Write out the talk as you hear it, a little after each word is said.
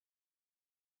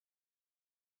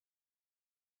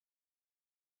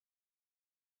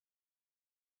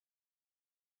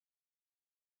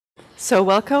So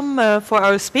welcome for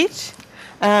our speech.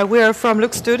 We are from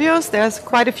LUXX Studios. There's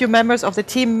quite a few members of the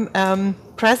team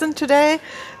present today.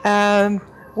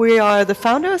 We are the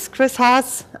founders. Chris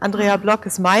Haas, Andrea Block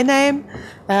is my name.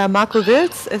 Marco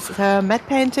Wilz is matte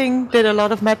painting, did a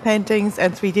lot of matte paintings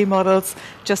and 3D models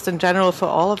just in general for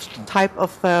all of the type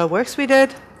of works we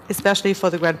did, especially for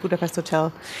the Grand Budapest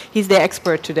Hotel. He's the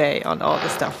expert today on all the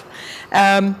stuff.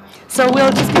 So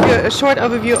we'll just give you a short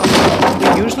overview of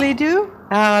what we usually do.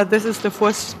 This is the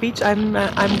fourth speech I'm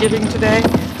giving today,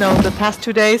 no, the past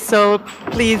 2 days, so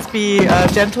please be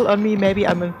gentle on me. Maybe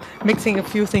I'm mixing a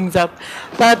few things up.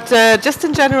 But just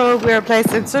in general, we're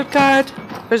placed in Stuttgart,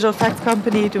 visual effects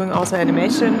company doing also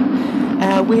animation.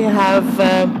 We have,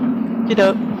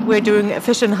 we're doing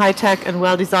efficient, high-tech and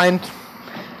well-designed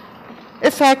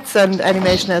effects and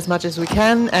animation as much as we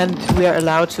can, and we are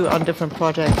allowed to on different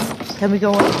projects. Can we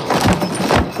go on?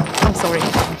 I'm sorry.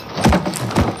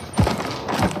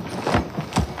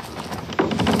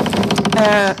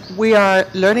 We are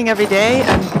learning every day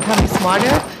and becoming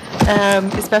smarter,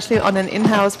 especially on an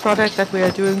in-house project that we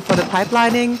are doing for the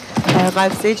pipelining.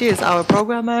 Ralf Seji is our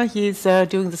programmer. He's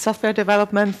doing the software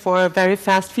development for very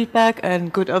fast feedback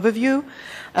and good overview,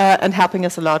 and helping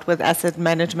us a lot with asset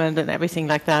management and everything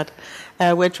like that.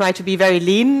 We try to be very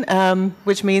lean,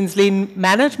 which means lean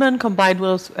management combined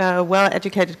with a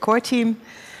well-educated core team.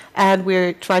 And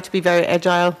we try to be very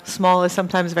agile. Small is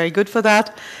sometimes very good for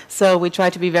that. So we try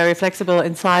to be very flexible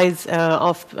in size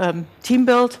of team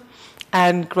build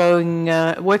and growing,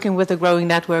 working with a growing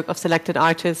network of selected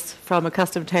artists from a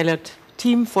custom-tailored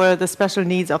team for the special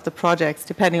needs of the projects,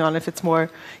 depending on if it's more,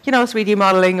 3D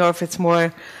modeling or if it's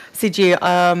more CG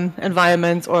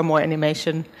environments or more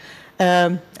animation.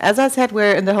 As I said,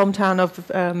 we're in the hometown of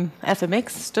FMX,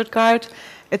 Stuttgart.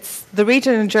 It's the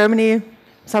region in Germany.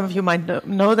 Some of you might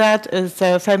know that, is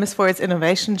famous for its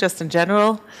innovation just in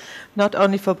general, not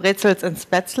only for brezels and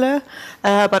spätzle,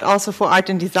 but also for art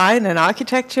and design and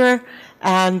architecture,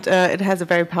 and it has a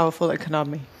very powerful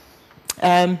economy.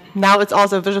 Now it's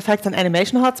also a visual effects and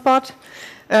animation hotspot,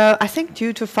 I think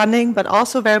due to funding, but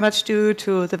also very much due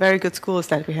to the very good schools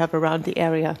that we have around the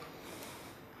area.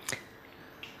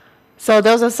 So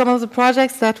those are some of the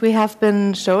projects that we have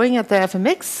been showing at the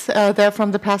FMX. They're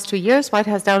from the past 2 years. White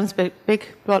House Down is a big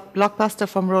blockbuster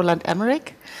from Roland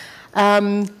Emmerich.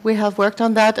 We have worked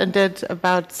on that and did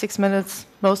about 6 minutes,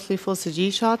 mostly full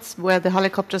CG shots, where the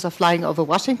helicopters are flying over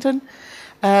Washington.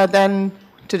 Then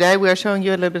today we are showing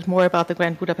you a little bit more about the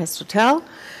Grand Budapest Hotel.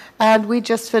 And we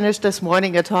just finished this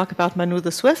morning a talk about Manu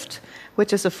the Swift,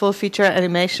 which is a full-feature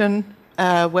animation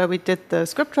where we did the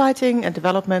script writing and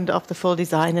development of the full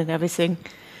design and everything,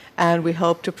 and we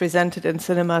hope to present it in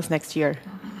cinemas next year.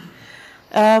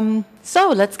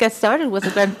 So let's get started with the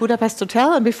Grand Budapest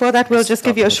Hotel, and before that we'll just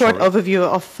give you a short overview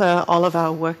of all of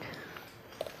our work.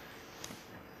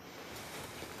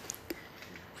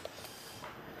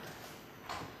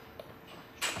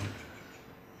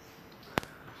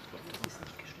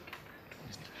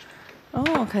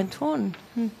 Oh, kein Ton.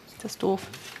 Das ist doof.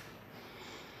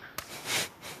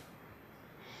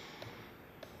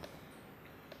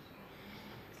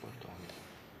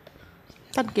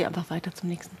 Dann geh einfach weiter zum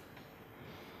nächsten.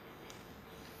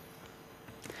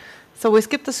 So we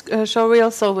skip the show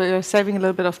reel, so we're saving a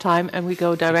little bit of time, and we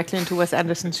go directly into Wes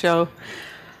Anderson's show.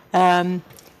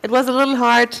 It was a little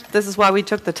hard. This is why we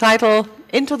took the title,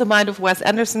 Into the Mind of Wes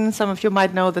Anderson. Some of you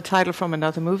might know the title from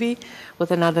another movie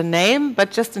with another name,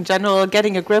 but just in general,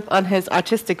 getting a grip on his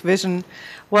artistic vision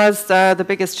was the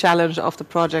biggest challenge of the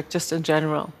project, just in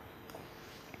general.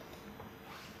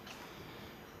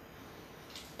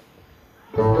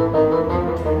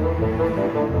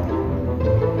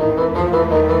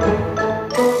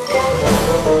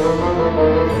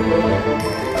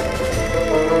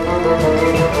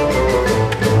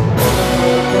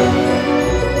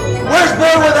 Where's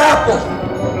Boy with Apple?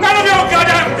 None of your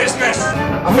goddamn business!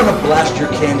 I'm gonna blast your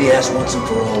candy ass once and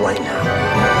for all right now.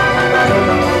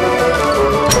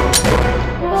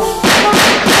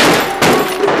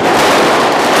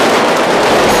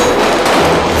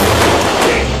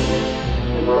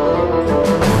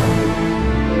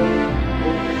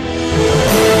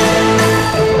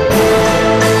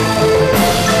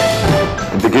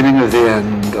 The beginning of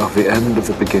the end of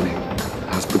the beginning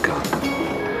has begun.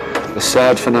 A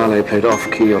sad finale played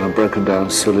off-key on a broken-down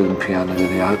saloon piano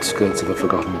in the outskirts of a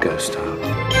forgotten ghost town.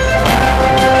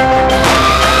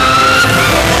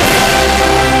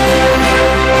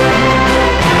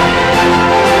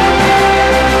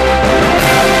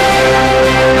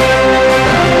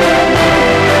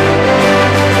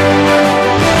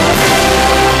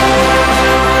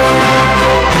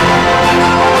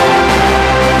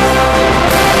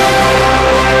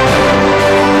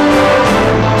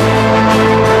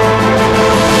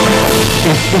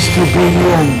 shall be the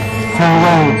end.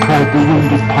 Farewell, cried the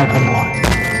wounded piper boy.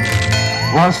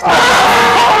 Whilst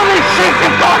holy shit,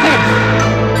 you've got it!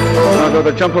 I'd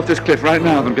rather jump off this cliff right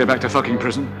now than go back to fucking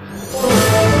prison.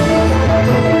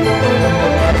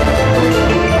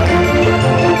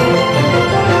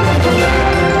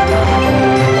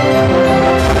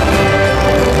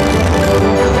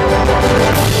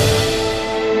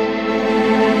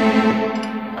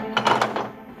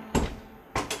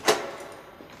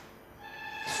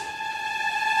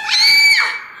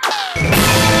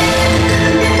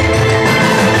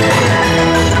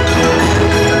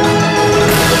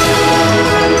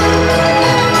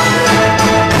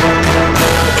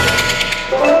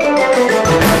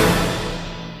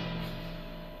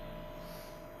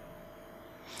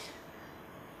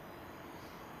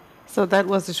 So that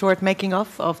was a short making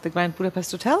of the Grand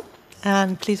Budapest Hotel.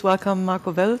 And please welcome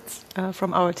Marco Welz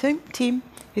from our team.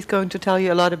 He's going to tell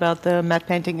you a lot about the matte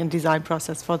painting and design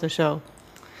process for the show.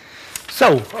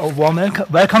 So, a warm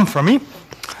welcome from me.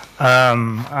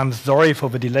 I'm sorry for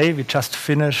the delay. We just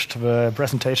finished the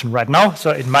presentation right now,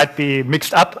 so it might be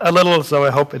mixed up a little, so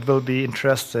I hope it will be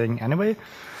interesting anyway.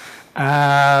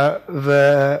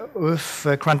 With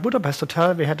the Grand Budapest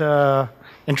Hotel, we had an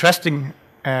interesting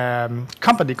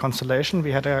company constellation.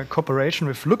 We had a cooperation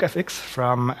with LUXX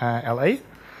from LA,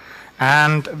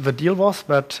 and the deal was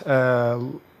that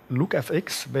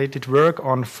LUXX, they did work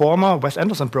on former Wes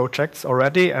Anderson projects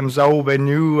already, and so they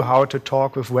knew how to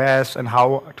talk with Wes and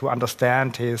how to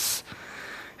understand his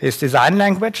design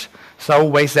language. So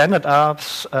they sent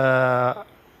us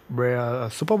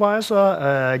their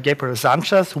supervisor, Gabriel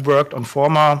Sanchez, who worked on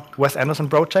former Wes Anderson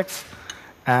projects,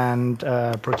 and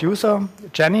producer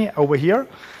Jenny over here,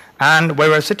 and we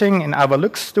were sitting in our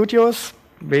LUXX Studios.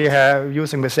 We are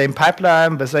using the same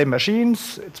pipeline, the same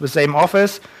machines, it's the same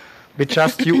office. We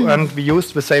just and we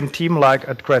used the same team like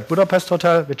at Grand Budapest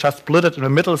Hotel. We just split it in the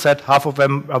middle, said half of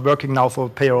them are working now for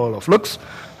the payroll of LUXX,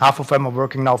 half of them are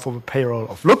working now for the payroll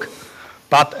of LUXX.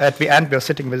 But at the end, we are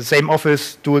sitting with the same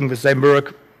office, doing the same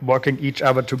work, working each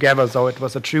other together. So it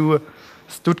was a true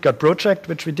Stuttgart project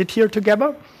which we did here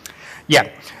together. Yeah,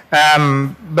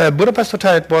 the Budapest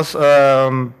Hotel, it was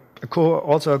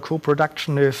also a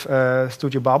co-production with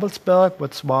Studio Babelsberg.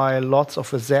 That's why lots of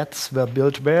the sets were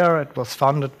built there. It was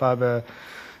funded by the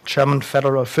German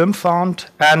Federal Film Fund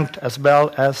and as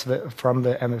well as from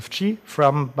the MFG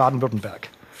from Baden-Württemberg.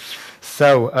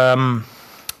 So,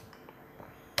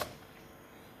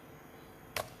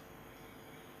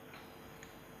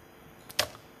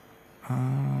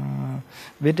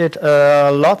 we did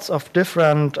lots of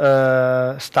different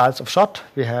styles of shot.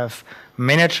 We have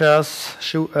miniatures.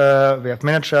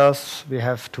 We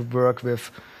have to work with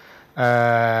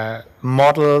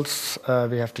models.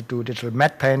 We have to do digital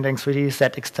matte paintings, 3D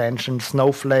set extensions,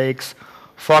 snowflakes,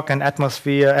 fog and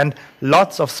atmosphere, and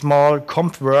lots of small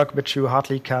comp work which you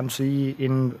hardly can see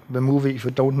in the movie if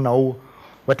you don't know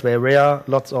what they were.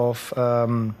 Lots of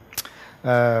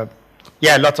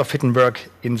hidden work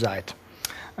inside.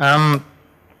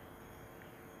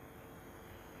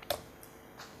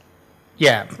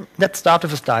 Let's start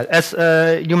with the style. As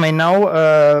you may know,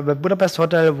 the Budapest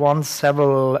Hotel won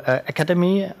several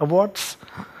Academy Awards,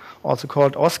 also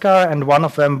called Oscar, and one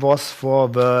of them was for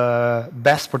the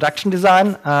best production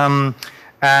design.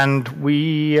 And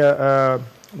we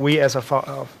as a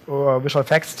visual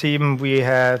effects team, we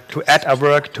had to add our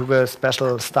work to the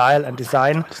special style and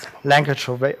design language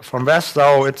from West.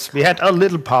 So we had a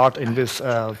little part in this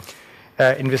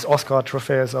Oscar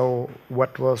trophy. So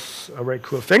what was a very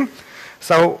cool thing.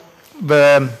 So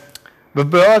the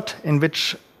world in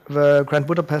which the Grand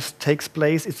Budapest takes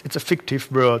place, it's a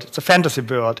fictive world. It's a fantasy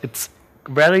world. It's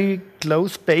very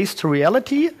close based to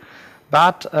reality,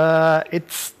 but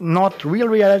it's not real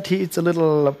reality. It's a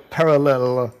little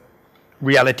parallel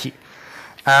reality.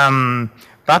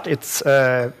 But it's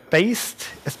based,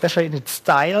 especially in its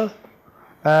style,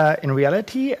 in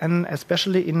reality, and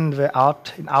especially in the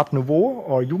Art Nouveau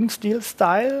or Jugendstil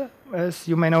style. As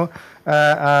you may know,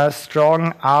 a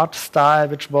strong art style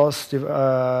which was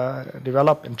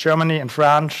developed in Germany and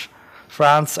France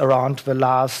around the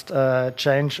last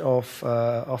change of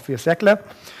the Siècle,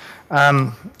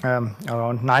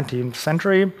 around 19th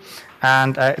century.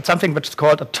 And it's something which is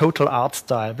called a total art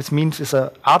style. This means it's an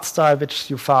art style which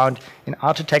you found in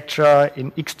architecture,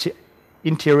 in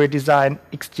interior design,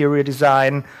 exterior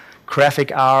design,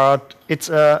 graphic art. It's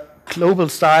a global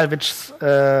style which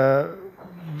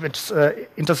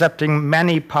intercepting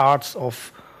many parts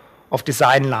of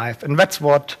design life, and that's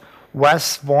what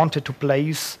Wes wanted to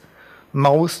place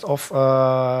most of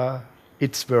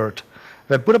its work.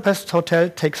 The Budapest Hotel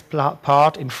takes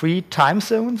part in 3 time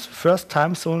zones. First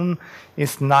time zone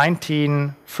is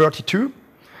 1932.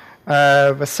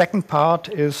 The second part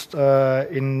is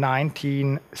in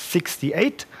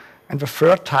 1968, and the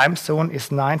third time zone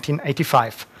is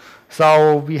 1985.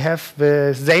 So we have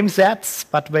the same sets,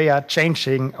 but they are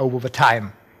changing over the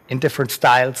time in different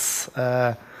styles,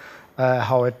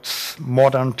 how it's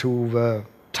modern to the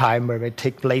time where they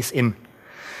take place in.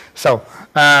 So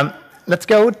let's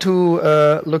go to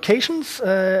locations,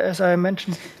 as I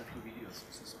mentioned.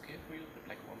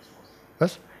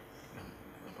 Was?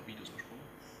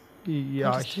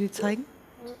 Ja, Kannst du die zeigen?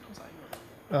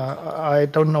 I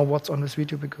don't know what's on this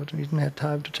video because we didn't have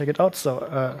time to check it out,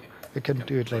 so we can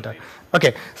do it later.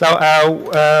 Okay, so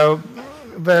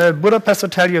the Budapest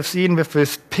Hotel you've seen with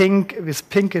this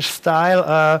pinkish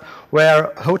style,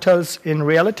 where hotels in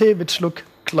reality, which look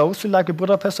closely like a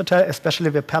Budapest Hotel, especially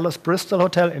the Palace Bristol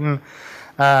Hotel in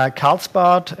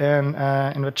Karlsbad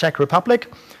in the Czech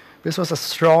Republic. This was a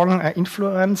strong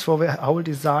influence for the whole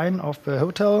design of the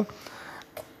hotel.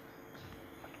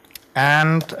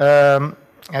 And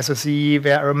as you see,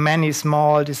 there are many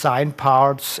small design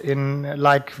parts in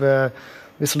like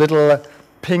this little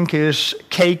pinkish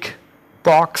cake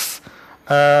box.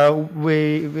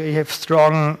 We have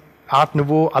strong Art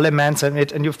Nouveau elements in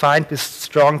it, and you find this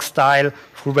strong style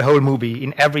through the whole movie.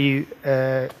 In every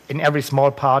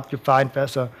small part, you find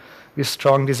there's this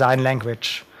strong design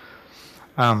language.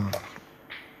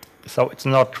 So it's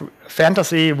not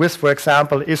fantasy. This, for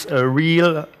example, is a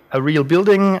real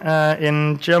building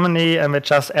in Germany, and we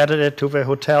just added it to the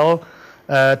hotel,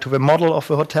 to the model of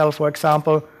the hotel, for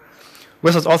example.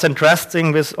 This is also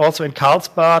interesting. This also in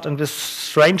Karlsbad, and this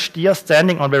strange deer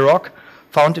standing on the rock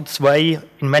found its way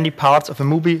in many parts of the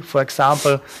movie. For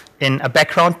example, in a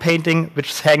background painting which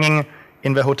is hanging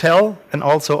in the hotel, and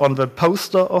also on the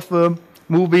poster of the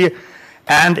movie.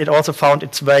 And it also found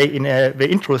its way in the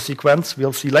intro sequence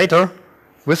we'll see later.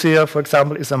 This here, for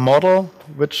example, is a model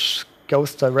which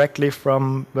goes directly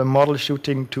from the model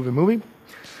shooting to the movie.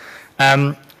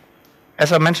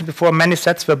 As I mentioned before, many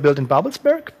sets were built in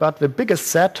Babelsberg, but the biggest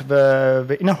set,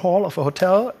 the inner hall of a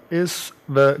hotel, is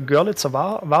the Görlitzer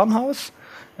Warenhaus.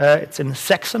 It's in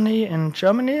Saxony in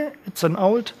Germany. It's an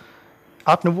old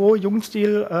Art Nouveau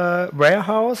Jugendstil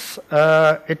warehouse.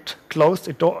 It closed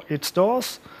its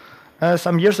doors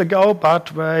some years ago,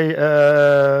 but they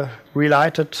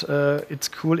relighted its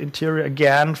cool interior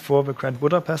again for the Grand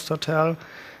Budapest Hotel.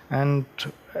 And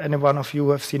any one of you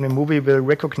who have seen the movie will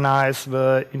recognize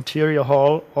the interior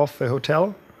hall of the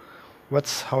hotel.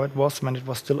 That's how it was when it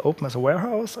was still open as a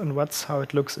warehouse, and that's how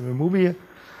it looks in the movie.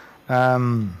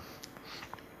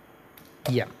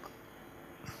 Yeah.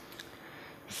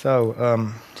 So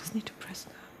Just need to press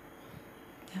that.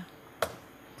 Yeah.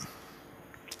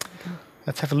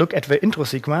 let's have a look at the intro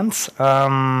sequence.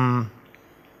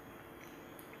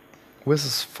 This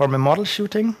is from a model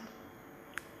shooting.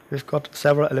 We've got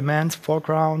several elements,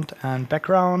 foreground and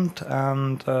background,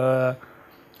 and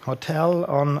hotel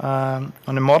on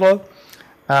a model.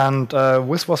 And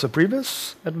this was a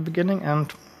previous at the beginning,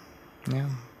 and yeah.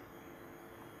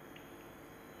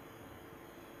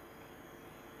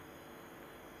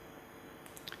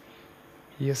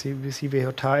 Here we see the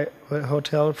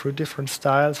hotel through different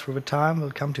styles through the time.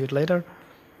 We'll come to it later.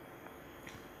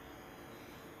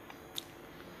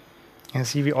 And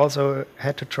see, we also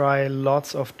had to try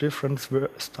lots of different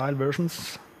style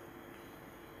versions.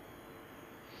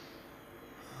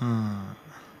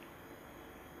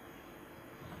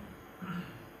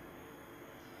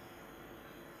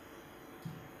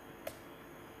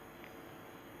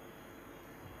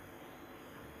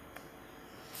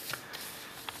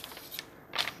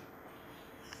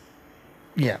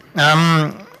 Yeah.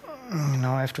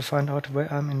 Now I have to find out where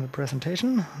I'm in the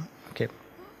presentation. Okay.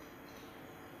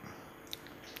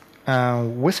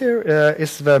 This here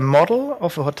is the model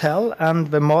of the hotel, and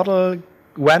the model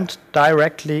went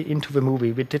directly into the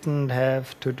movie. We didn't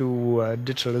have to do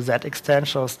digital Z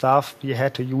extension or stuff. We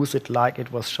had to use it like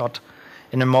it was shot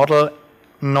in a model,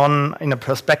 in a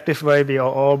perspective way. We are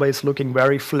always looking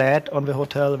very flat on the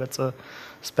hotel. That's a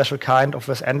special kind of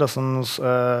Wes Anderson's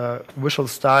visual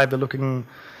style. We're looking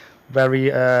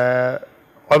very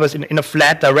always in a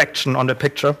flat direction on the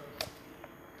picture.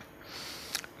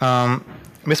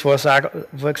 This, for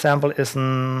example, is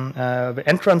the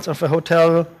entrance of the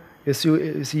hotel. You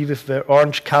see with the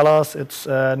orange colors, it's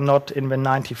not in the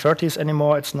 1930s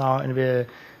anymore. It's now in the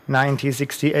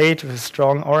 1968 with a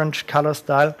strong orange color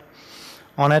style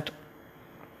on it.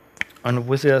 And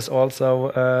this is also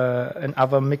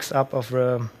another mix-up of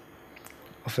a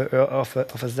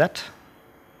Z.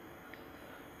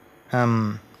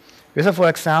 This, for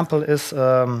example, is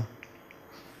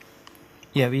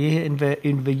we in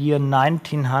the year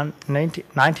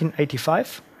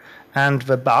 1985, and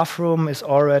the bathroom is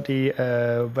already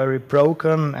very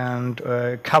broken and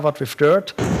covered with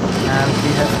dirt, and we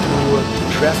have to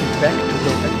trace it back to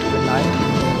the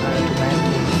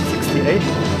 1968.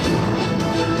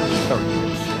 Sorry.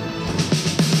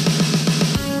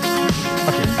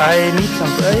 Okay, I need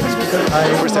some breaks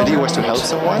because The first idea was to help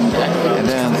someone, and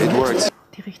then it worked.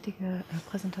 Die richtige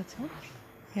Präsentation?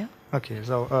 Ja? Okay,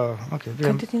 so okay.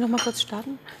 Könntet ihr noch mal kurz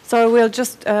starten? So we'll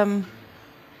just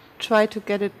try to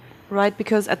get it right,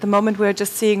 because at the moment we're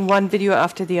just seeing one video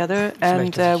after the other,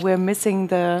 and we're missing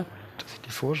the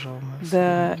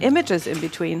images in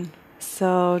between.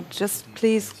 So just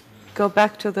please go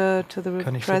back to the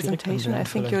presentation. I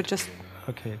think you're just...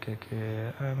 Okay.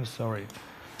 I'm sorry.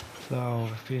 So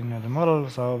we've been at the model.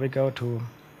 So we go to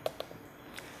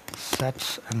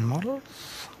sets and models.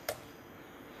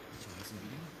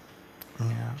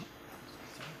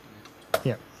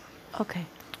 Yeah. Okay.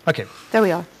 Okay. There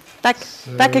we are.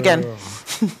 Back again.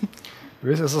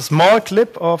 This is a small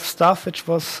clip of stuff which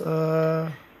was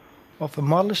of a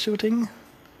model shooting.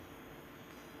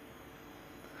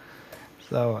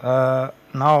 So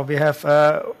now we have,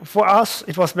 for us,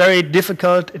 it was very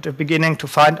difficult at the beginning to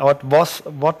find out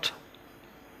what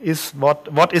is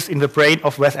in the brain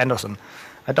of Wes Anderson.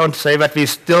 I don't say that we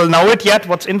still know it yet,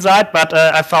 what's inside, but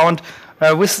I found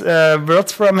with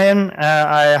words from him,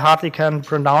 I hardly can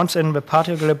pronounce in the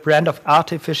particular brand of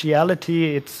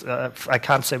artificiality. It's I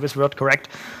can't say this word correct.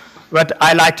 What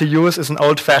I like to use is an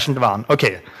old-fashioned one.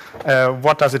 Okay,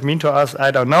 what does it mean to us? I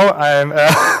don't know.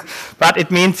 But it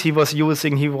means he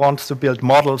wants to build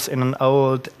models in an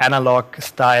old analog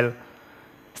stylish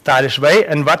way,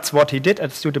 and that's what he did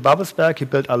at Studio Babelsberg. He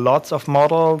built a lots of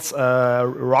models,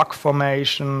 rock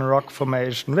formation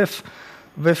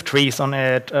with trees on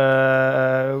it,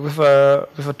 with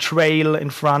a trail in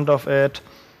front of it.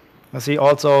 You see,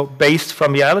 also based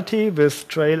from reality, this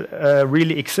trail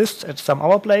really exists at some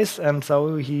other place, and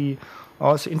so he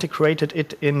also integrated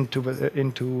it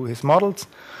into his models.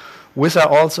 With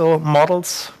also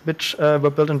models which were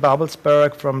built in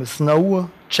Babelsberg from the snow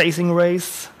chasing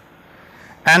race.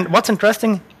 And what's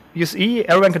interesting, you see,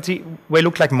 everyone can see they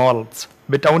look like models.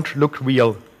 They don't look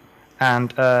real.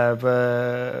 And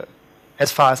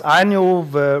as far as I knew,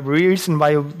 the reason why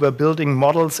you were building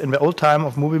models in the old time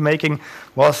of movie making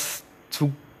was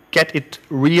to get it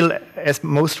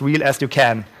most real as you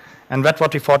can. And that's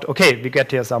what we thought, okay, we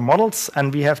get here some models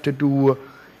and we have to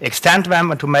extend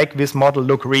them and to make this model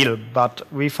look real. But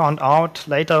we found out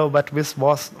later that this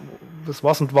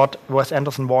wasn't what Wes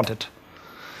Anderson wanted.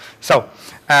 So,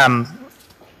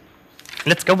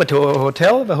 let's go to a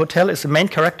hotel. The hotel is the main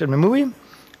character in the movie,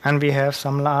 and we have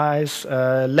some nice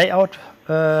layout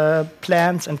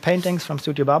plans and paintings from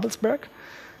Studio Babelsberg.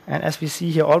 And as we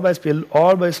see here, we're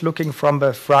always looking from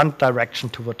the front direction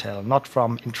to hotel, not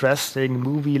from interesting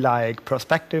movie-like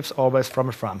perspectives, always from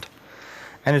the front.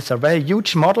 And it's a very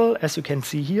huge model, as you can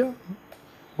see here,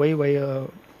 way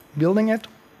building it.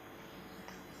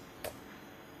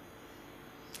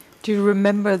 Do you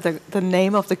remember the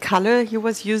name of the color he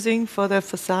was using for the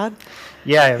facade?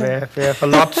 Yeah, we have a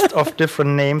lot of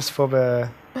different names for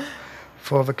the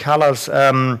colors.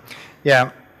 And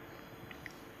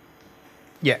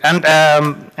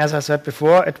as I said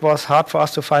before, it was hard for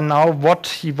us to find now what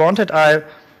he wanted.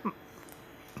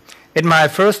 In my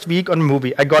first week on the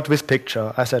movie, I got this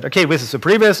picture. I said, okay, this is the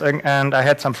previous, and I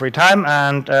had some free time,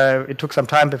 and it took some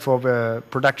time before the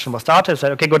production was started. I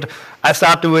said, okay, good. I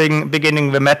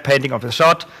beginning the matte painting of the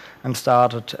shot, and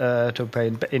started to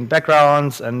paint in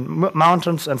backgrounds and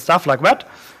mountains and stuff like that.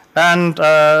 And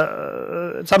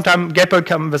sometime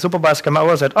Gabriel, the supervisor, came over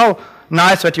and said, oh,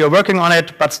 nice that you're working on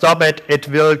it, but stop it. It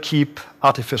will keep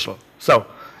artificial. So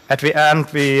at the end,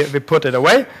 we put it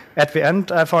away. At the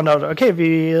end, I found out, okay,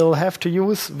 we'll have to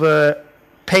use the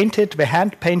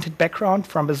hand-painted background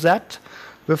from the set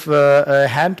with the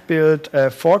hand-built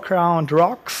foreground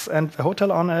rocks and the hotel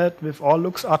on it, with all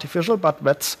looks artificial, but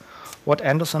that's what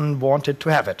Anderson wanted to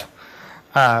have it.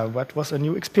 That was a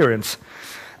new experience.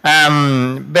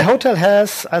 The hotel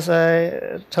has, as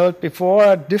I told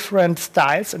before, different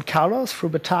styles and colors through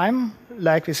the time.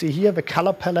 Like we see here, the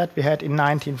color palette we had in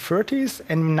 1930s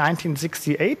and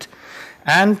 1968.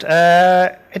 And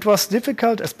it was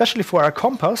difficult, especially for our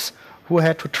compass, who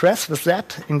had to trace the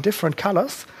set in different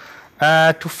colors,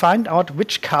 to find out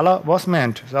which color was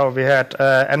meant. So we had,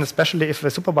 and especially if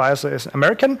the supervisor is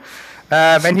American,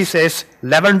 when he says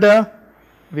lavender,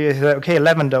 we say, okay,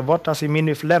 lavender, what does he mean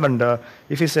with lavender?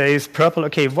 If he says purple,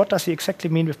 okay, what does he exactly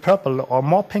mean with purple? Or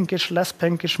more pinkish, less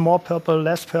pinkish, more purple,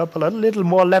 less purple, a little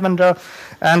more lavender,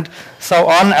 and so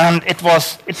on. And it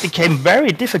became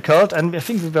very difficult, and I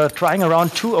think we were trying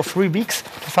around 2 or 3 weeks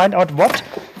to find out what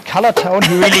color tone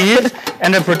he really needed.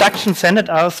 And the production sent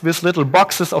us with little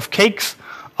boxes of cakes.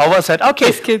 Our said,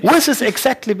 okay, this is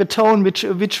exactly the tone which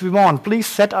we want.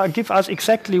 Please give us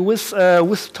exactly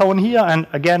this tone here, and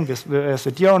again with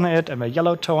the deer on it and a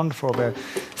yellow tone for the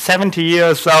 70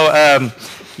 years. So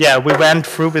yeah, we went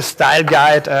through the style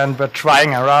guide and were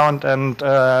trying around, and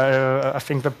I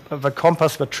think the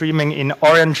compass were trimming in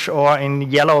orange or in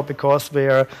yellow because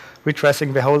we're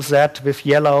retracing the whole set with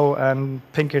yellow and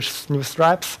pinkish new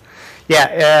stripes.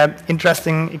 Yeah,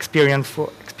 interesting experience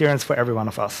for every one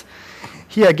of us.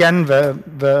 Here again,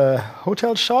 the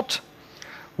hotel shot.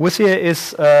 This here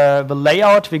is the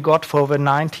layout we got for the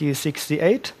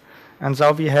 1968, and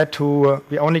so we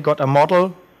only got a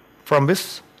model from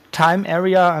this time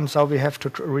area, and so we have to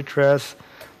retrace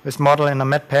this model in a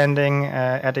matte painting,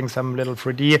 adding some little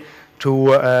 3D to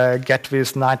get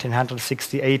this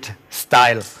 1968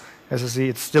 style. As you see,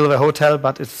 it's still the hotel,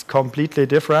 but it's completely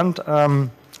different.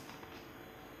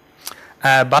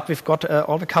 But we've got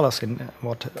all the colors in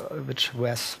which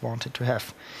Wes wanted to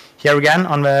have. Here again,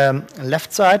 on the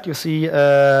left side, you see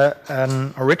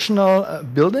an original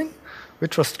building,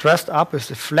 which was dressed up with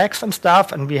the flags and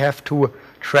stuff, and we have to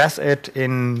dress it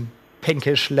in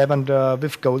pinkish lavender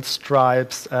with gold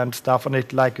stripes and stuff on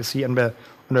it, like you see on the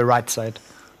right side,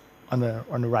 on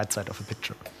the right side of the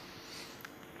picture.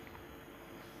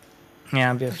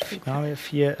 Yeah, now we have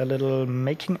here a little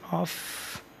making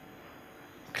of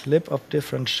clip of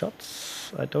different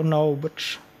shots. I don't know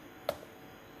which.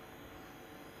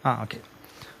 Okay.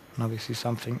 Now we see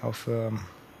something of the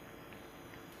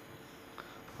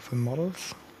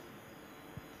models.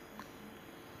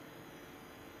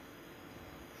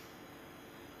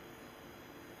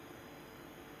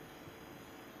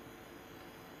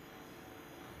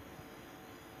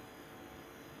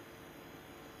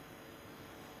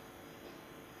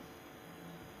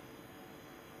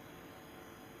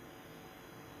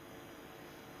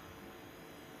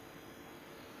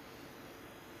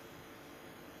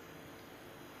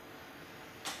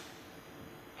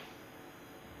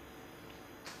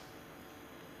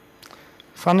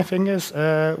 Funny thing is,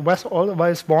 Wes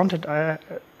always wanted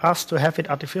us to have it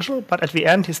artificial, but at the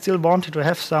end he still wanted to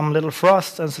have some little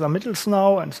frost and some little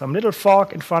snow and some little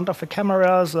fog in front of the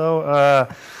camera. So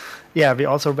yeah, we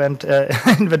also went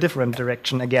in the different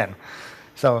direction again.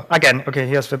 So again, okay,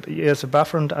 here's the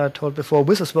background I told before.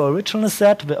 This is the original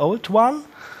set, the old one,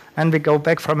 and we go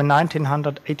back from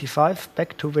 1985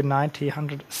 back to the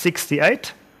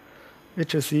 1968,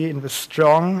 which you see in the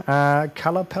strong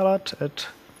color palette. It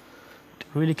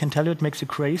really can tell you, it makes you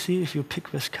crazy if you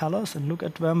pick these colors and look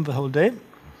at them the whole day.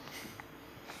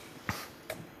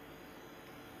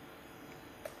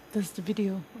 This is the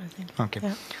video, I think. Okay.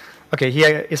 Yeah. Okay,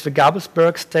 here is the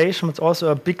Gabelsberg station. It's also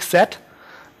a big set,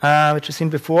 which you've seen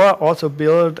before, also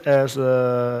built as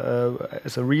a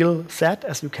real set,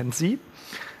 as you can see.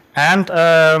 And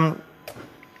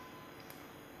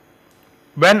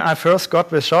when I first got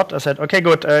this shot, I said, okay,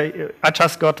 good, I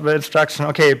just got the instruction,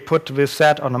 okay, put this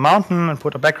set on a mountain and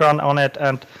put a background on it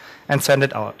and send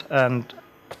it out. And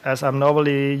as I'm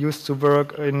normally used to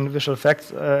work in visual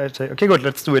effects, I say, okay, good,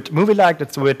 let's do it movie-like,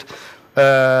 let's do it,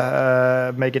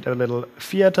 make it a little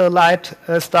theater light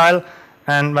style.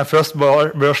 And my first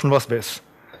version was this.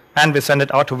 And we sent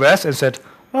it out to Wes and said,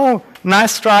 oh,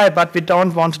 nice try, but we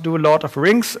don't want to do a Lord of the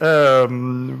Rings.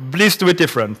 Please do it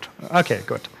different. Okay,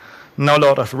 good. No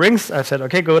Lord of the Rings. I said,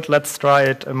 okay, good, let's try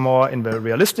it more in the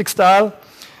realistic style.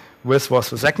 This was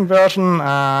the second version,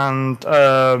 and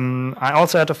I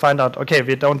also had to find out, okay,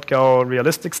 we don't go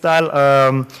realistic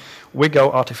style, we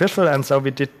go artificial, and so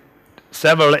we did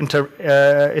several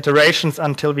iterations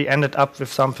until we ended up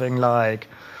with something like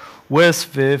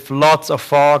with lots of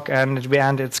fog, and at the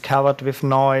end it's covered with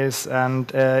noise,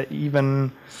 and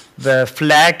even the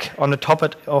flag on the top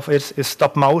of it is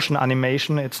stop motion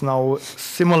animation. It's no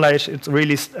simulation, it's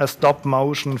really a stop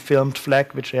motion filmed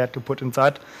flag which they had to put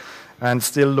inside, and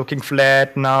still looking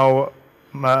flat. Now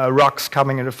rocks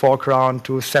coming in the foreground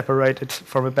to separate it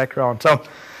from the background. So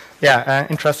yeah,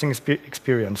 interesting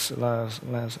experience as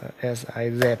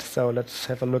I said. So let's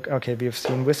have a look. Okay, we've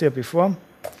seen this here before.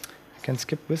 I can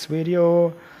skip this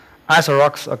video. ISO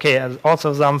rocks, okay,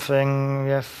 also something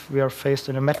we are faced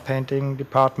in the matte painting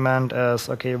department as,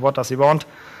 okay, what does he want?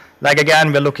 Like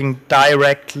again, we're looking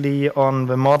directly on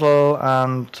the model,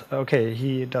 and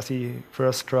okay, does he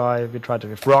first try, we tried it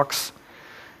with rocks.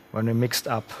 When we mixed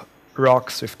up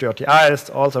rocks with dirty eyes,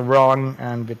 also wrong,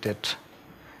 and we did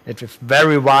it with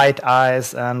very white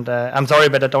eyes. And I'm sorry,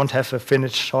 but I don't have a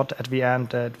finished shot at the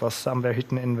end. It was somewhere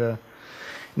hidden in the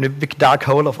big dark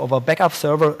hole of our backup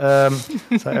server,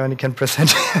 so I only can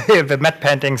present the matte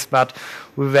paintings. But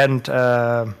we went,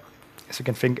 as you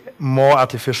can think, more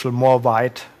artificial, more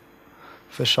white.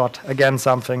 The shot again,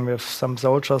 something with some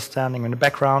soldiers standing in the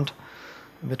background,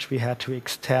 which we had to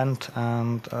extend,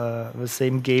 and the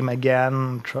same game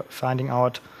again, finding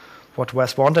out what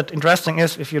was wanted. Interesting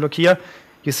is, if you look here,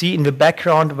 you see in the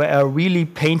background there are really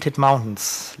painted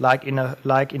mountains, like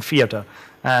in theater.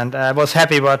 And I was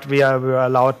happy that we were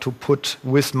allowed to put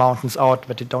with mountains out,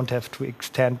 but you don't have to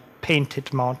extend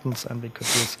painted mountains, and we could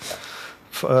use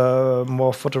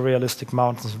more photorealistic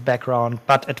mountains background.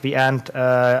 But at the end,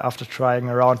 after trying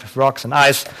around with rocks and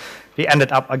ice, we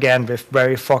ended up again with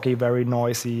very foggy, very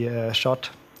noisy shot,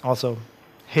 also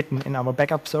hidden in our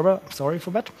backup server. Sorry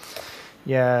for that.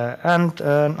 Yeah, and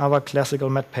our classical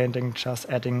matte painting, just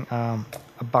adding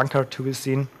a bunker to the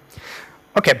scene.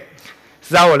 Okay,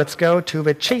 so let's go to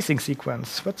the chasing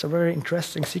sequence. That's a very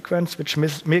interesting sequence, which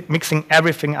mixing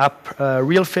everything up: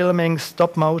 real filming,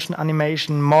 stop motion,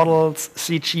 animation, models,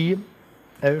 CG,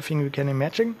 everything you can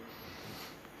imagine.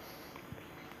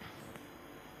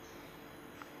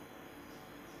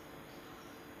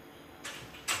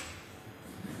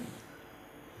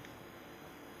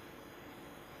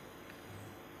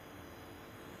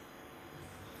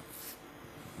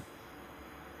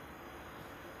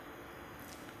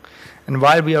 And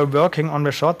while we are working on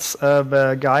the shots,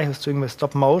 the guy who's doing the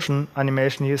stop motion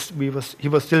animation, he was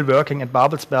still working at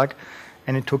Babelsberg,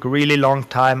 and it took a really long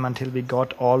time until we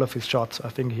got all of his shots. I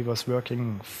think he was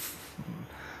working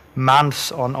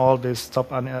months on all this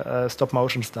stop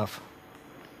motion stuff.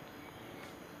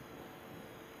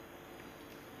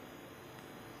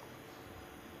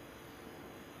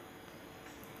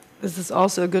 This is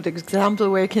also a good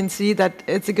example where you can see that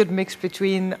it's a good mix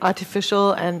between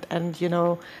artificial and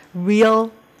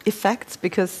real effects,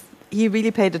 because he really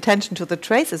paid attention to the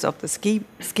traces of the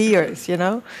skiers.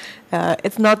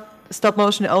 It's not stop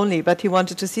motion only, but he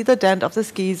wanted to see the dent of the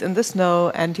skis in the snow,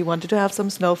 and he wanted to have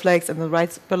some snowflakes and the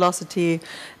right velocity,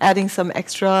 adding some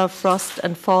extra frost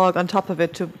and fog on top of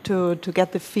it to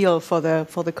get the feel for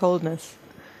the coldness.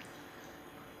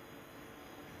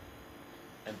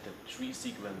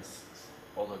 Sequence is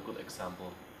also a good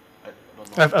example. I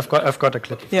don't know. I've got a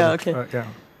clip. Yeah. Okay. Yeah.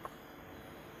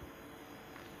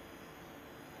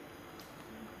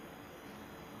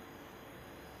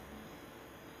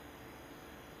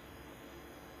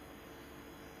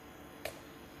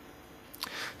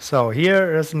 So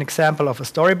here is an example of a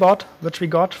storyboard which we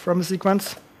got from the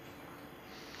sequence.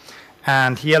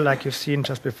 And here, like you've seen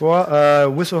just before,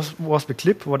 this was the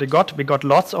clip what we got. We got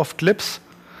lots of clips.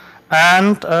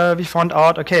 And we found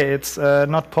out, okay, it's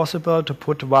not possible to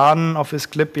put one of his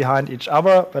clip behind each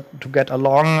other, but to get a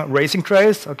long racing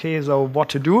trace. Okay, so what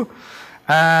to do?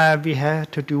 We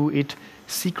had to do it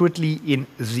secretly in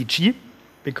CG,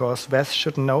 because Wes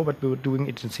shouldn't know, but we were doing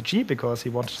it in CG because he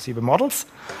wanted to see the models.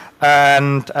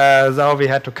 And so we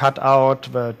had to cut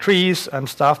out the trees and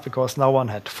stuff because no one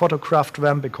had photographed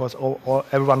them, because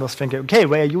everyone was thinking, okay,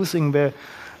 we're using the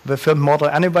filmed model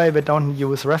anyway, we don't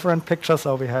use reference pictures,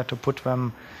 so we had to put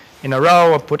them in a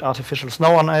row, or put artificial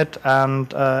snow on it,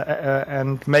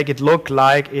 and make it look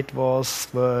like it was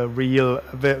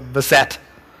the set.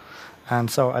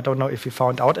 And so I don't know if he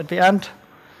found out at the end,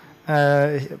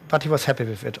 but he was happy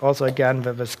with it. Also, again,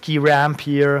 the ski ramp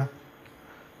here.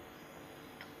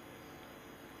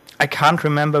 I can't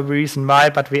remember the reason why,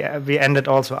 but we ended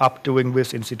also up doing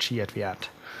this in CG at the end.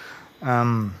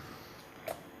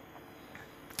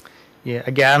 Yeah,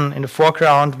 again, in the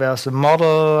foreground, there's a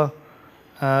model,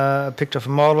 a picture of a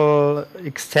model,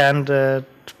 extended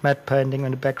matte painting in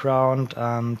the background,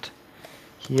 and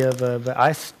here the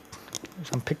ice,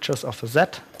 some pictures of the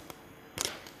Z.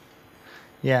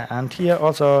 Yeah, and here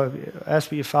also,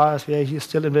 as we are here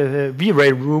still in the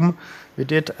V-Ray room, we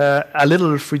did a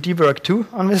little 3D work too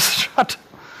on this shot,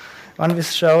 on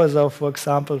this show. So, for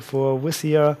example, for this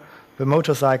here, the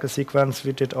motorcycle sequence,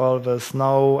 we did all the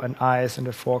snow and ice in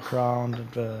the foreground,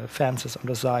 and the fences on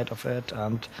the side of it.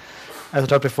 And as I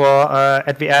told before,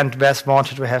 at the end, Wes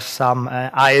wanted to have some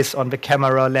ice on the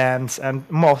camera lens and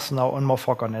more snow and more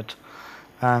fog on it.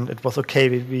 And it was okay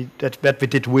that we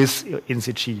did with in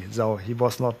CG. So he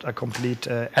was not a complete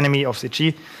enemy of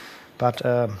CG, but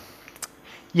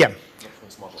yeah,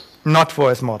 not for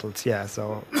his models. Yeah,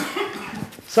 so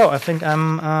I think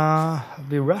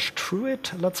we rushed through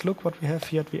it. Let's look what we have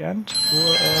here at the end for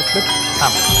a clip.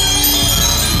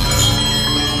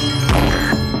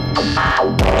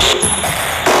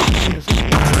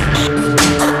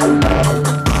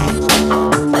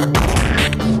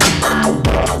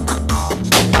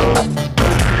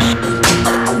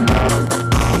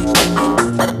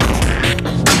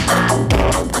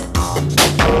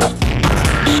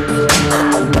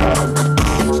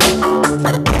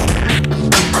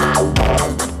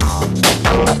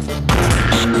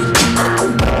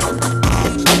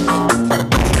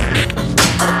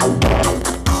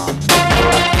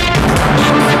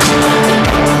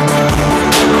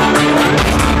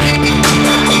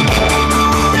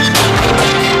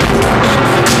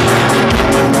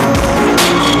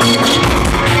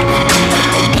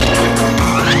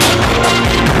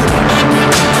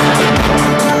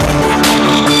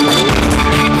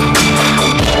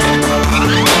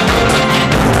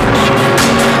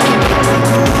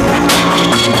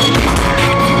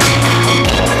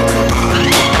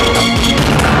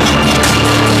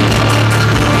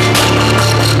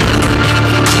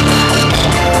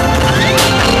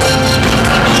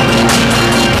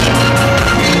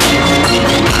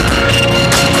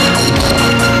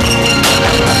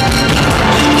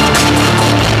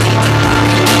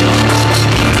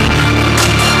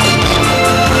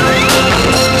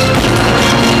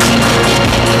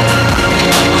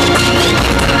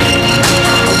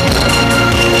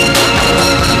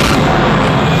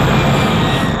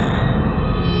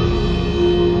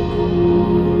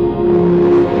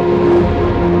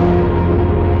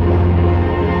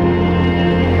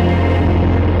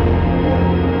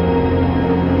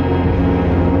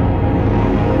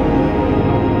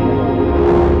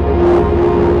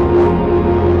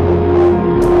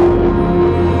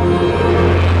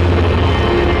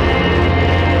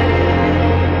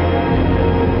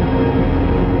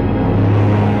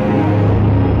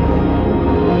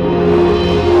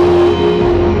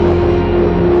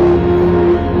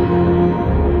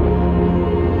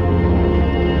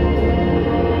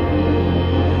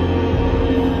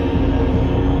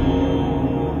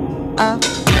 So,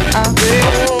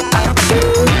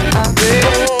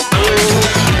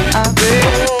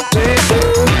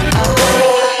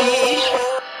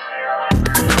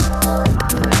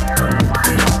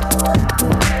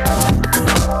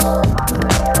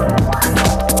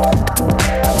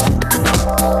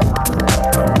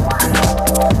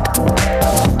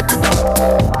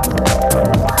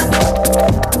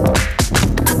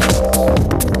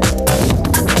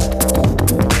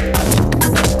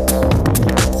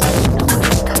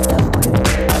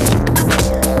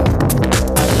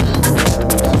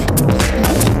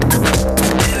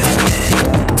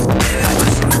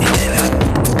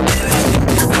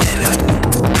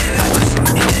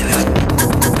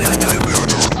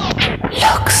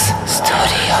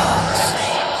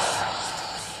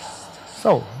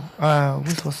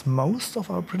 this was most of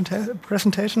our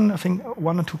presentation. I think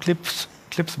one or two clips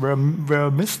were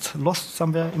missed, lost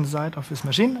somewhere inside of this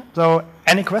machine. So,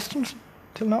 any questions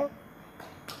till now?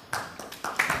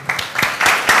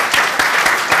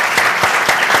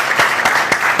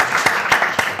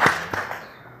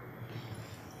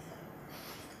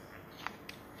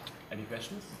 Any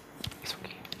questions? It's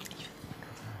okay.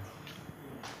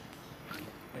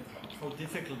 How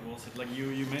difficult was it? Like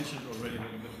you mentioned already a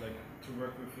little bit, like to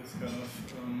work with this kind of,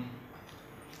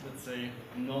 let's say,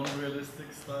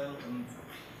 non-realistic style, and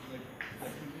like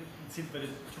it seems that it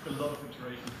took a lot of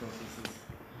iteration processes.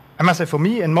 I must say, for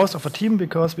me and most of the team,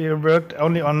 because we worked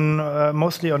only on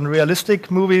mostly on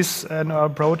realistic movies, and our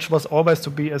approach was always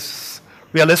to be as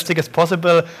realistic as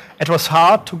possible. It was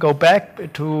hard to go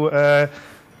back to.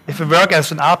 If you work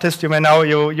as an artist, you may know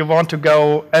you want to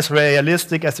go as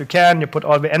realistic as you can. You put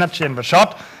all the energy in the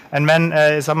shot, and when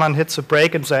someone hits a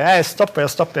break and say, "Hey, stop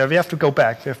there! We have to go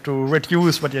back. We have to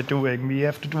reduce what you're doing. We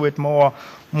have to do it more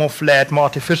flat, more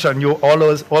artificial." And you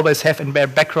always have in their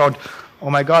background,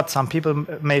 "Oh my God!" Some people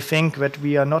may think that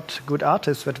we are not good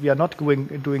artists, that we are not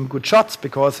doing good shots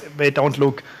because they don't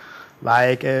look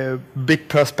like big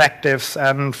perspectives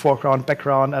and foreground,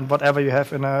 background, and whatever you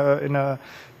have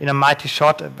in a mighty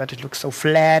shot, that it looks so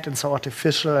flat and so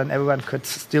artificial, and everyone could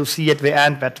still see at the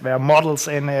end that there are models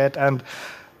in it. And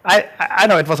I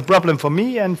know it was a problem for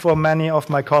me and for many of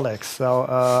my colleagues.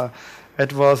 So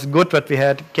it was good that we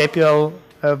had Gabriel,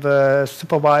 the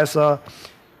supervisor,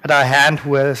 at our hand,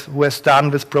 who has done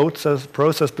this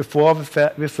process before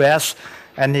with Wes,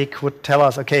 and he could tell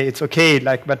us, okay, it's okay,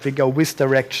 like, but we go this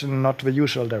direction, not the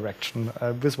usual direction.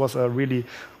 This was a really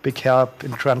big help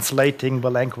in translating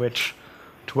the language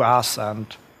to us. And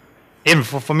even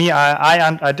for me,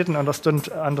 I didn't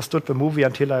understood the movie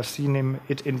until I've seen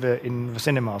it in the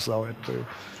cinema. So it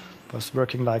was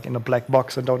working like in a black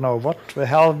box and don't know what the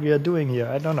hell we are doing here.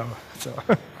 I don't know. So.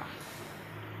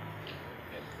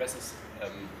 Wes is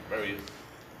very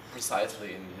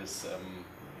precisely in his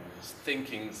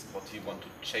thinkings what he want to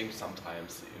change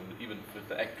sometimes, even with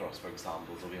the actors, for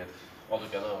example. So we had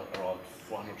altogether around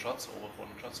 400 shots, over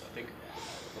 400 shots, I think,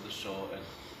 for the show. And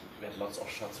we had lots of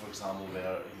shots, for example,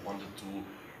 where he wanted to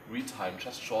retime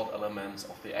just short elements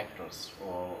of the actors.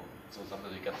 Or so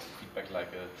sometimes you get feedback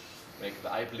like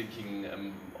the eye blinking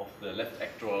of the left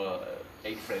actor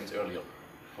 8 frames earlier,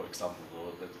 for example.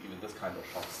 So that even this kind of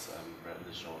shots were in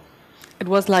the show. It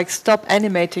was like stop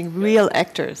animating real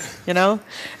actors, you know?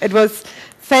 It was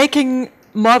faking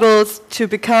models to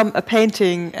become a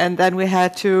painting, and then we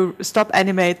had to stop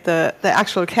animate the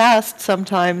actual cast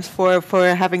sometimes for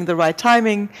having the right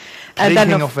timing. And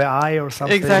Blinking then of the eye or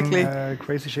something, exactly.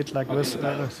 Crazy shit like But this. in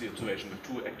the situation with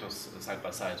 2 actors side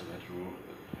by side, so we had to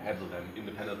handle them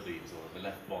independently. So the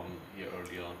left one here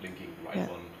earlier, blinking, the right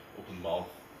one, open mouth,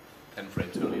 10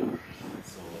 frames earlier.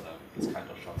 So this kind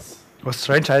of shots. It was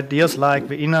strange ideas like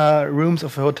the inner rooms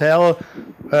of a hotel.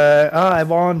 I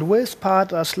want this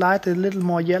part slightly a little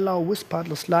more yellow, this part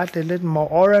slightly a little more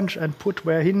orange, and put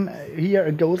here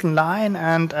a golden line.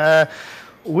 And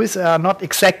with not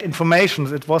exact information,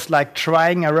 it was like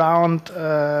trying around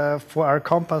for our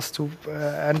compass to,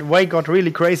 and we got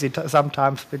really crazy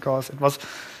sometimes because it was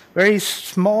very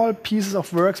small pieces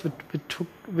of works.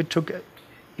 We took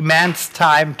immense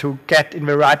time to get in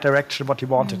the right direction what he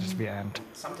wanted at the end.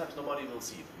 Sometimes nobody will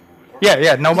see it in the movie.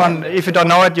 Yeah. No one. If you don't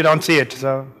know it, you don't see it.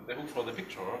 So. The hook for the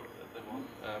picture.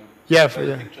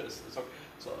 The picture is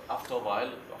so after a while,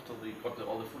 after we got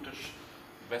all the footage,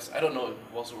 I don't know. It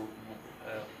was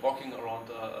walking around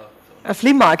a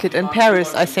flea market in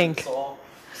Paris, I think.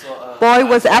 Boy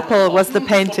Was Apple was the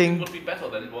painting. It would be better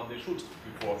than what they shoot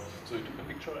before. So he took a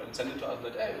picture and sent it to us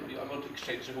and said, "Hey, I want to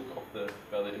exchange the hook of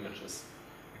where the image is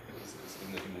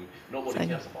in the movie." Nobody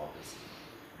cares about this.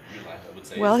 Life, I would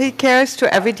say. Well, he cares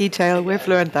to every detail. We've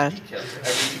learned that. He cares to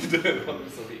every detail.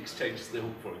 So he exchanged the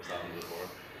hook, for example, or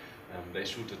They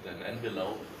shooted an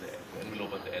envelope, the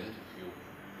envelope at the end, if you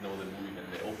know the movie, when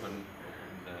they open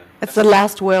it's the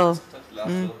last will.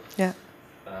 Will. Yeah.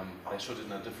 They shot it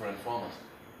in a different format.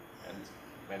 And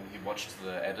when he watched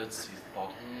the edits, he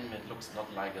thought, it looks not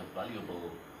like a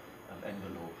valuable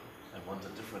envelope. I want a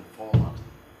different format.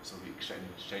 So we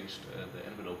changed the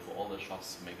envelope for all the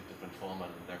shots to make a different format,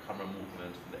 and their camera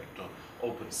movement, and the actor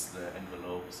opens the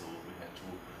envelope, so we had to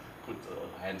put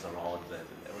hands around that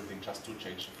and everything just to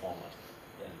change the format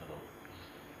of the envelope.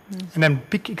 And then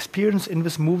big experience in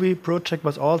this movie project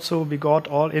was also we got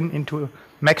all into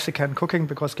Mexican cooking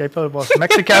because Gabriel was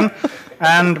Mexican.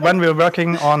 And when we were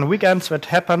working on weekends, what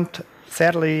happened,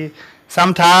 sadly,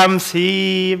 sometimes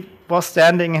he was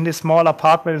standing in his small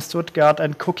apartment in Stuttgart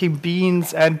and cooking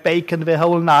beans and bacon the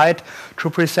whole night to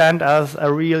present us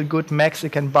a real good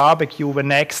Mexican barbecue the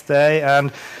next day.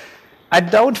 And I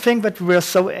don't think that we were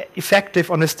so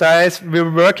effective on these days. We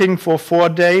were working for 4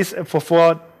 days, for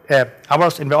 4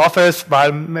 hours in the office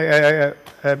while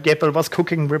Gabriel was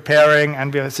cooking, preparing,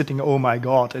 and we were sitting, oh my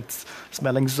God, it's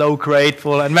smelling so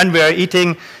grateful. And when we were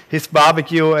eating his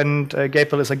barbecue, and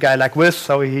Gabriel is a guy like this,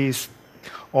 so he's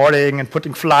ordering and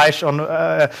putting flesh on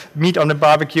meat on the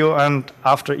barbecue, and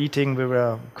after eating we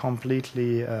were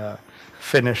completely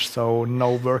finished, so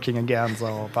no working again.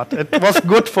 So, but it was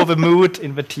good for the mood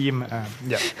in the team.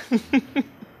 Yeah.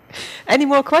 Any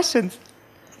more questions?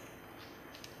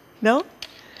 No?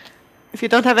 If you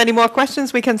don't have any more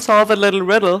questions, we can solve a little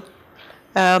riddle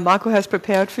Marco has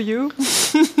prepared for you.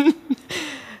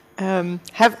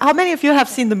 How many of you have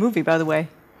seen the movie, by the way?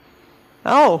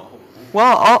 Oh,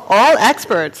 wow, all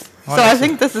experts. Oh, so I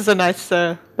think this is a nice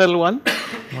little one.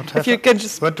 If you can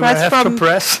just what do I have to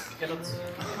press?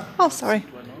 Oh, sorry.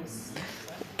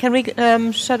 Can we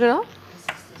shut it off?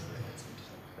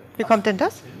 Wie kommt denn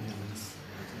das?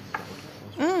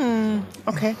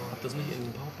 Okay.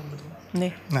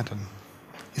 Nee. Na dann.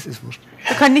 Es ist wurscht.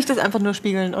 Wir können nicht das einfach nur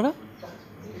spiegeln, oder?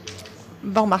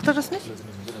 Warum macht er das nicht?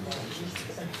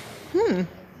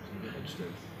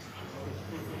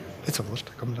 Ist doch wurscht,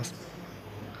 komm, lass.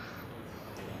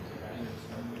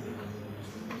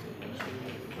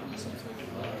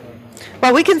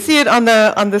 Well, we can see it on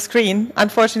the screen.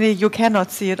 Unfortunately, you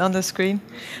cannot see it on the screen.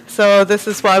 So this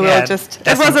is why we'll just...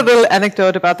 It was a little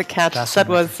anecdote about the cat that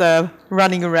was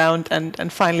running around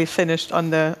and finally finished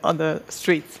on the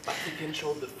streets. But we can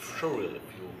show the showreel if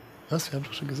you... Was? Wir haben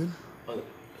doch schon gesehen.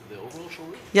 The overall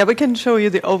showreel? Yeah, we can show you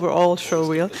the overall show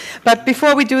reel. But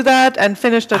before we do that and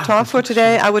finish the talk for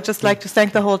today, I would just like to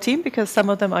thank the whole team because some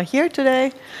of them are here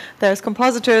today. There's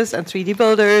compositors and 3D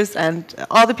builders and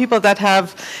all the people that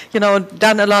have,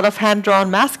 done a lot of hand-drawn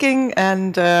masking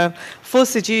and full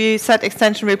CG set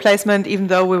extension replacement, even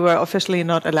though we were officially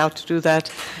not allowed to do that.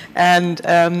 And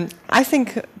I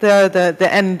think the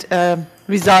end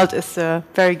result is a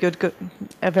very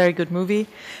good movie.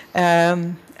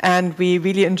 And we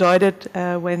really enjoyed it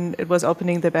when it was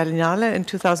opening the Berlinale in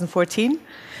 2014.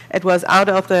 It was out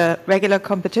of the regular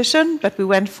competition, but we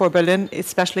went for Berlin,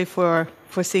 especially for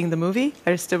seeing the movie.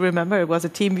 I still remember it was a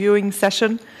team viewing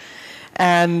session.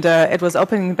 And it was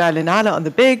opening Berlinale on the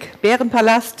big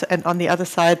Bärenpalast, and on the other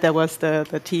side there was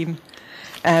the team.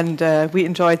 And we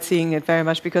enjoyed seeing it very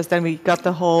much because then we got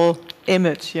the whole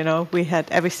image, We had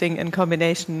everything in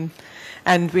combination,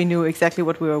 and we knew exactly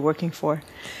what we were working for.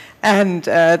 And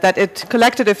that it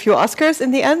collected a few Oscars in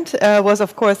the end was,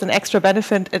 of course, an extra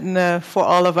benefit for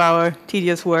all of our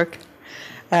tedious work.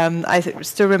 I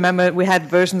still remember we had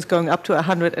versions going up to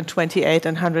 128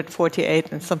 and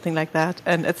 148 and something like that.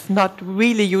 And it's not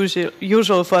really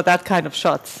usual for that kind of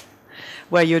shots,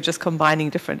 where you're just combining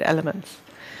different elements.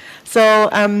 So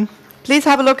please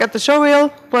have a look at the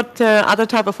showreel, what other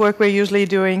type of work we're usually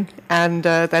doing, and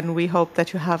then we hope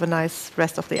that you have a nice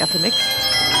rest of the FMX.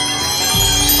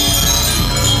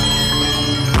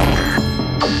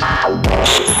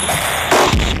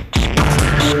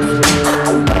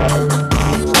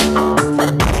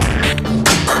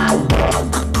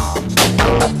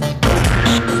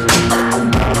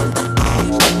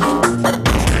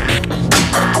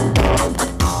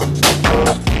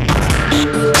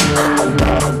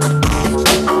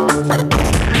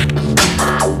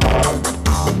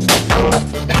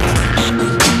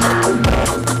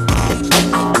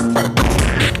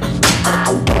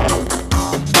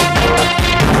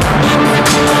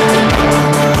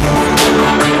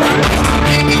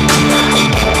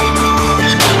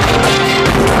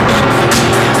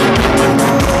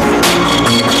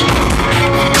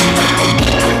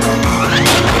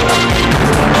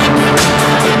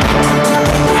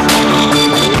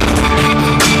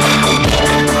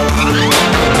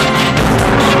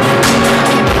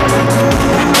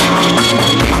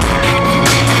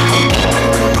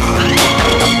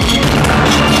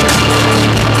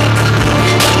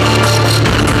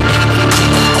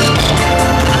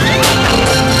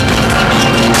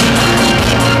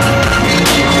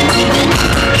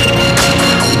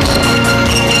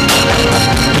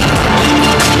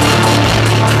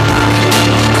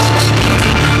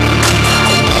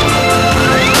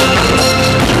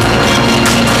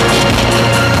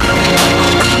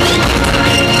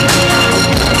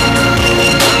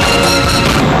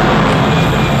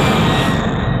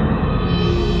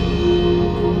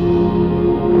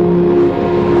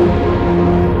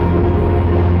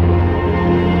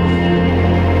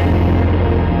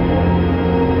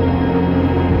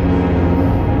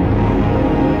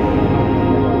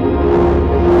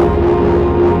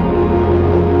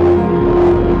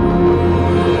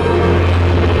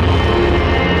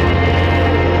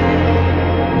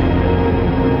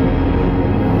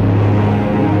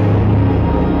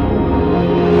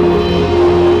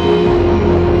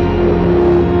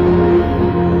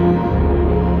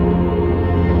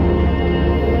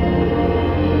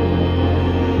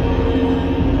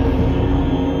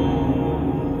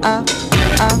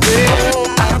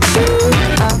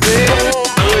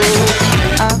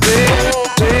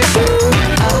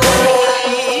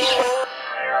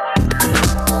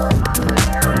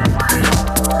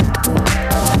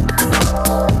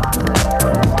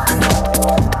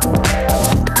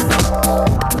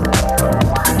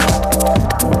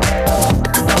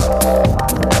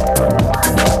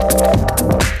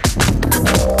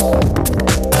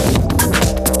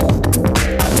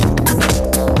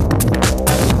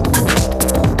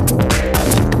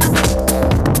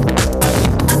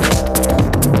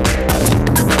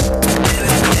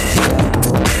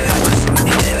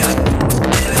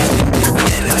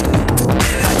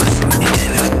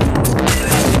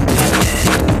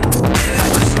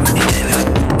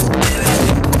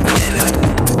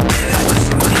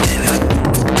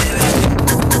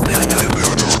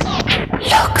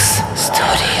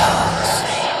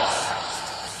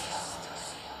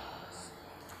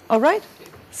 All right.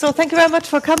 So thank you very much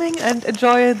for coming and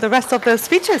enjoy the rest of the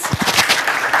speeches.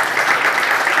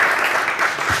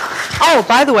 Oh,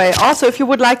 by the way, also if you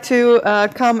would like to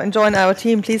come and join our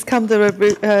team, please come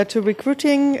to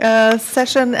recruiting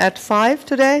session at 5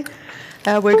 today.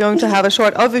 We're going to have a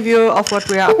short overview of what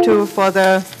we are up to for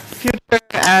the future,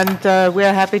 and we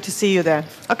are happy to see you there.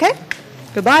 Okay?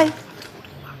 Goodbye.